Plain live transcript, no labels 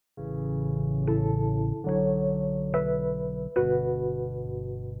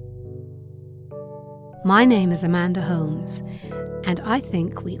My name is Amanda Holmes, and I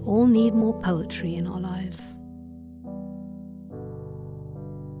think we all need more poetry in our lives.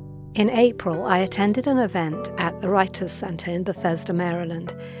 In April, I attended an event at the Writers' Centre in Bethesda,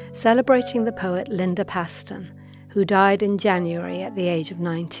 Maryland, celebrating the poet Linda Pastan, who died in January at the age of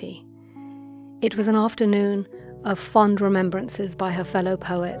 90. It was an afternoon of fond remembrances by her fellow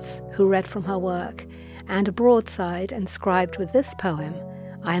poets who read from her work, and a broadside inscribed with this poem,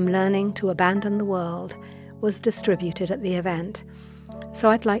 "I am learning to abandon the world," was distributed at the event, so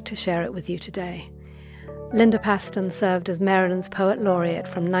I'd like to share it with you today. Linda Pastan served as Maryland's Poet Laureate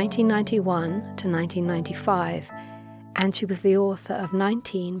from 1991 to 1995, and she was the author of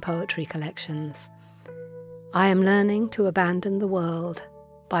 19 poetry collections. I Am Learning to Abandon the World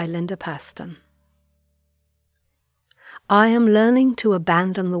by Linda Pastan. I am learning to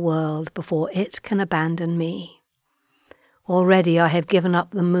abandon the world before it can abandon me. Already I have given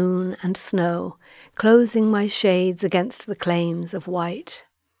up the moon and snow, closing my shades against the claims of white.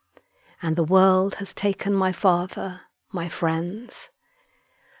 And the world has taken my father, my friends.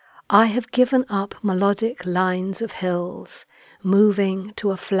 I have given up melodic lines of hills, moving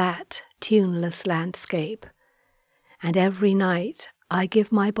to a flat, tuneless landscape. And every night I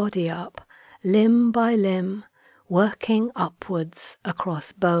give my body up, limb by limb, working upwards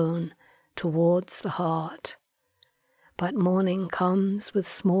across bone towards the heart. But morning comes with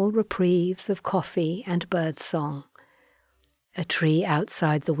small reprieves of coffee and birdsong. A tree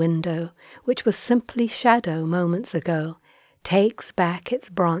outside the window, which was simply shadow moments ago, takes back its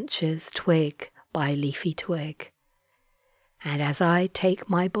branches twig by leafy twig. And as I take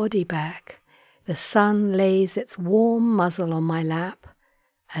my body back, the sun lays its warm muzzle on my lap,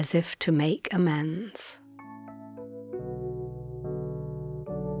 as if to make amends.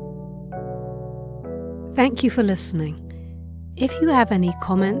 Thank you for listening. If you have any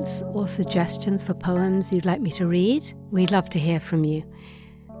comments or suggestions for poems you'd like me to read, we'd love to hear from you.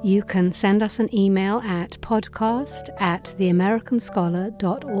 You can send us an email at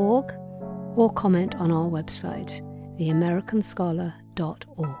podcast@theamericanscholar.org or comment on our website,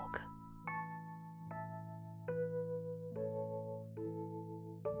 theamericanscholar.org.